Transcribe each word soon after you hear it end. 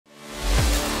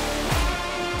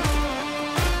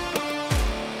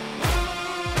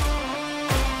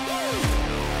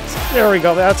There we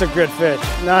go, that's a good fish.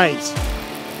 Nice.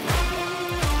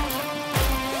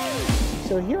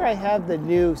 So here I have the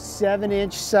new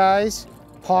 7-inch size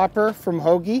popper from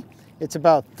Hogy. It's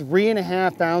about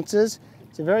 3.5 ounces.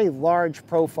 It's a very large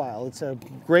profile. It's a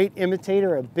great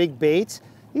imitator of big baits.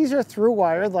 These are through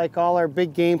wired like all our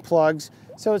big game plugs,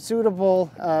 so it's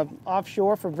suitable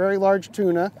offshore for very large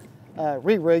tuna,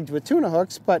 re-rigged with tuna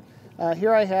hooks. But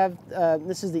here I have,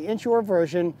 this is the inshore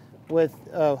version with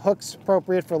hooks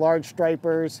appropriate for large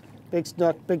stripers, big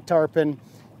snook, big tarpon.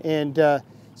 And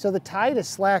so the tide is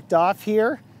slacked off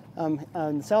here on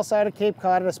the south side of Cape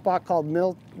Cod at a spot called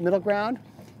Middle Ground.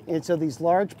 And so these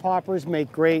large poppers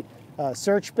make great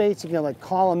search baits. You can like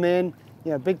call them in,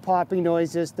 you know, big popping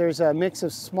noises. There's a mix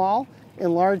of small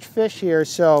and large fish here.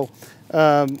 So,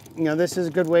 you know, this is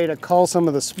a good way to cull some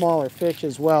of the smaller fish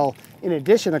as well, in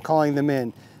addition to calling them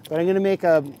in. But I'm gonna make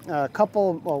a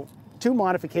couple, well, 2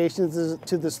 modifications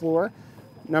to this lure.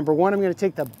 Number one, I'm gonna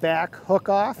take the back hook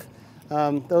off.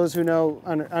 Those who know,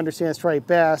 understand striped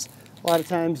bass, a lot of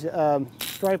times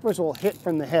stripers will hit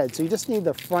from the head. So you just need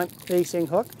the front facing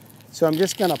hook. So I'm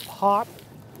just gonna pop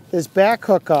this back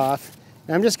hook off.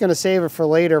 And I'm just gonna save it for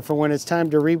later for when it's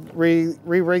time to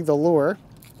re-rig the lure.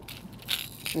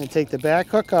 I'm gonna take the back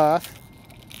hook off.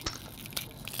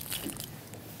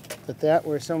 Put that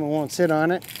where someone won't sit on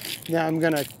it. Now I'm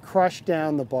gonna crush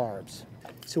down the barbs.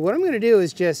 So what I'm gonna do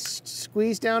is just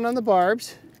squeeze down on the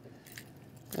barbs.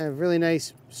 I have really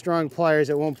nice strong pliers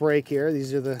that won't break here.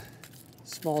 These are the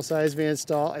small size Van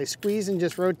Staal. I squeeze and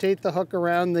just rotate the hook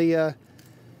around the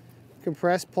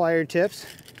compressed plier tips.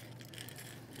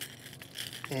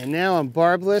 And now I'm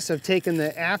barbless. I've taken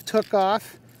the aft hook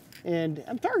off and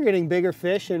I'm targeting bigger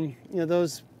fish, and you know,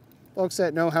 those folks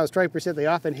that know how stripers hit, they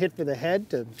often hit for the head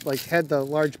to like head the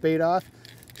large bait off.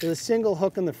 So the single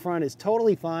hook in the front is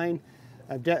totally fine.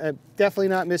 I'm definitely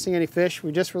not missing any fish.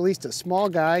 We just released a small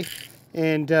guy,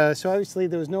 and so obviously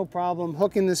there was no problem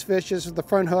hooking this fish just with the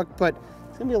front hook, but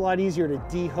it's gonna be a lot easier to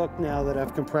de-hook now that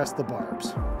I've compressed the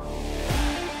barbs.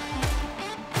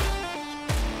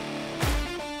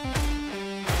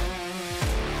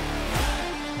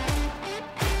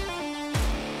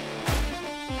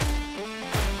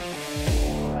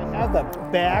 I have the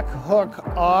back hook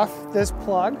off this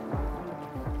plug.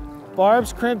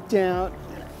 Barbs crimped down.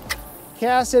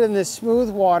 Cast it in this smooth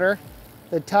water.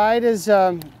 The tide is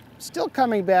still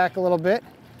coming back a little bit.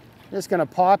 Just gonna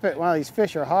pop it. Wow, these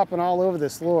fish are hopping all over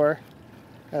this lure.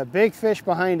 A big fish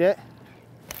behind it.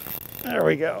 There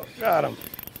we go, got him.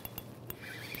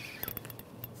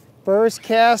 First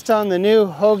cast on the new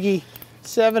Hogy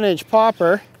 7-inch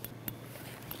popper.